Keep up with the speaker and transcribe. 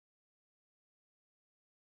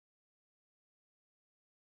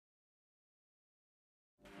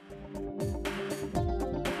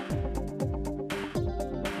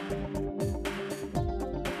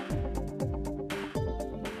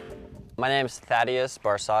My name is Thaddeus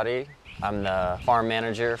Barsati. I'm the farm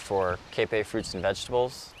manager for Kepe Fruits and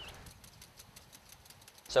Vegetables.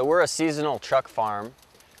 So we're a seasonal truck farm,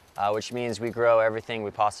 which means we grow everything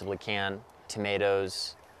we possibly can: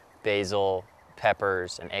 tomatoes, basil,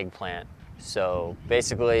 peppers, and eggplant. So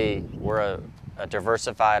basically, we're a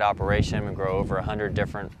diversified operation. We grow over 100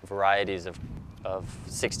 different varieties of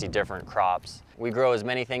 60 different crops. We grow as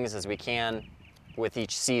many things as we can with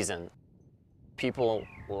each season. People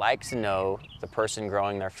like to know the person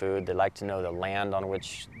growing their food. They like to know the land on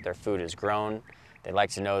which their food is grown. They like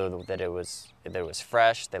to know that it was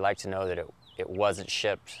fresh. They like to know that it wasn't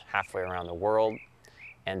shipped halfway around the world.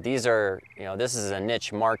 And these are, this is a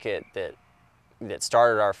niche market that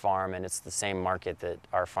started our farm, and it's the same market that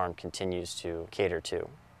our farm continues to cater to.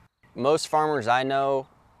 Most farmers I know,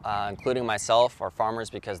 including myself, are farmers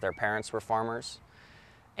because their parents were farmers.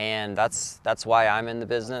 And that's why I'm in the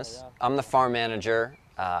business. I'm the farm manager.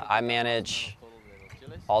 I manage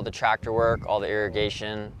all the tractor work, all the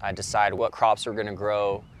irrigation. I decide what crops we're gonna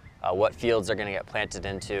grow, what fields they're gonna get planted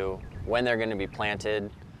into, when they're gonna be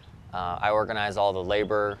planted. I organize all the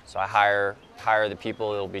labor, so I hire the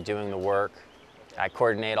people that will be doing the work. I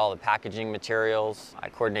coordinate all the packaging materials. I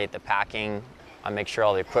coordinate the packing. I make sure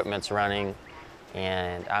all the equipment's running.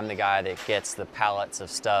 And I'm the guy that gets the pallets of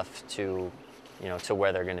stuff to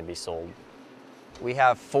where they're going to be sold. We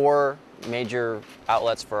have 4 major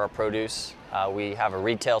outlets for our produce. We have a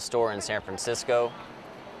retail store in San Francisco.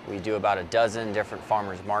 We do about a dozen different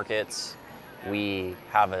farmers markets. We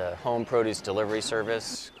have a home produce delivery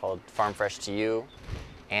service called Farm Fresh to You,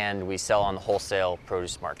 and we sell on the wholesale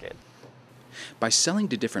produce market. By selling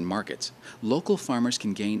to different markets, local farmers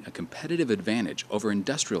can gain a competitive advantage over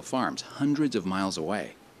industrial farms hundreds of miles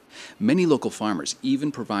away. Many local farmers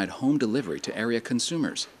even provide home delivery to area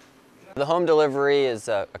consumers. The home delivery is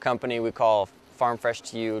a company we call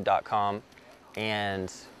farmfreshtoyou.com,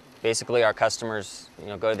 and basically our customers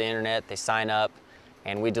go to the internet, they sign up,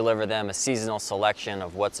 and we deliver them a seasonal selection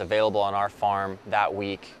of what's available on our farm that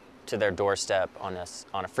week to their doorstep on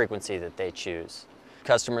a frequency that they choose.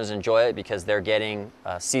 Customers enjoy it because they're getting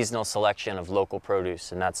a seasonal selection of local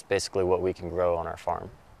produce, and that's basically what we can grow on our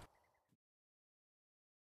farm.